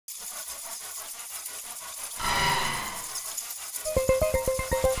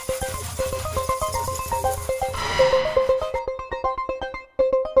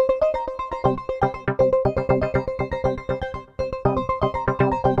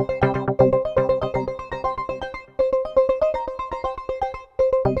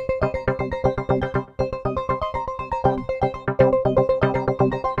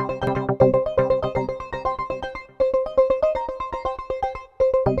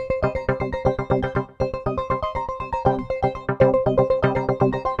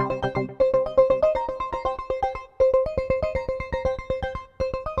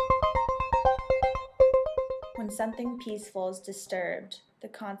peaceful is disturbed, the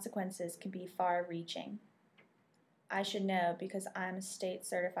consequences can be far-reaching. I should know because I'm a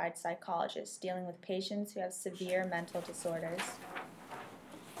state-certified psychologist dealing with patients who have severe mental disorders.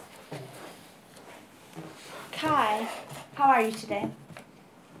 Kai, how are you today?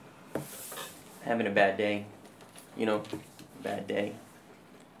 Having a bad day. You know, bad day.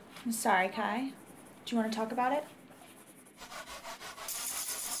 I'm sorry, Kai. Do you want to talk about it?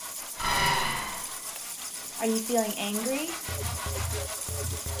 Are you feeling angry?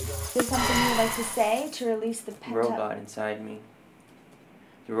 Is there something you would like to say to release the pent-up... Robot inside me.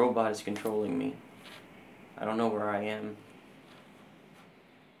 The robot is controlling me. I don't know where I am.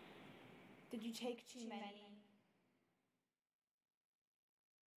 Did you take too many?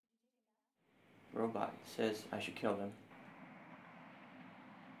 Robot says I should kill them.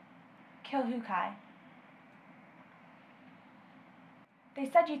 Kill who, Kai? They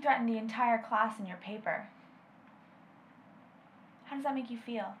said you threatened the entire class in your paper. How does that make you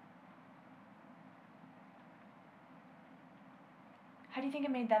feel? How do you think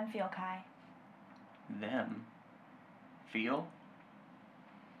it made them feel, Kai? Them? Feel?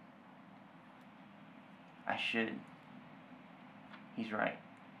 I should. He's right.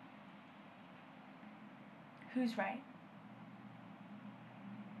 Who's right?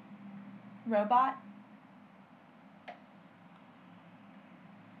 Robot?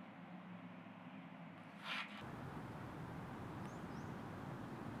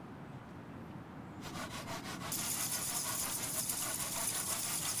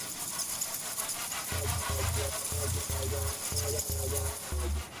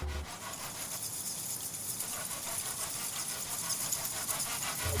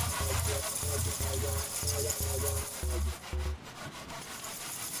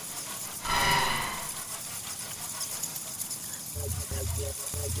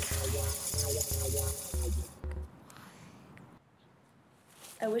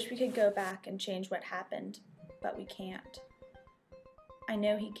 I wish we could go back and change what happened, but we can't. I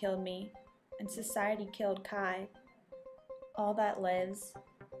know he killed me, and society killed Kai. All that lives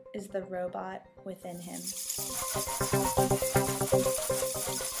is the robot within him.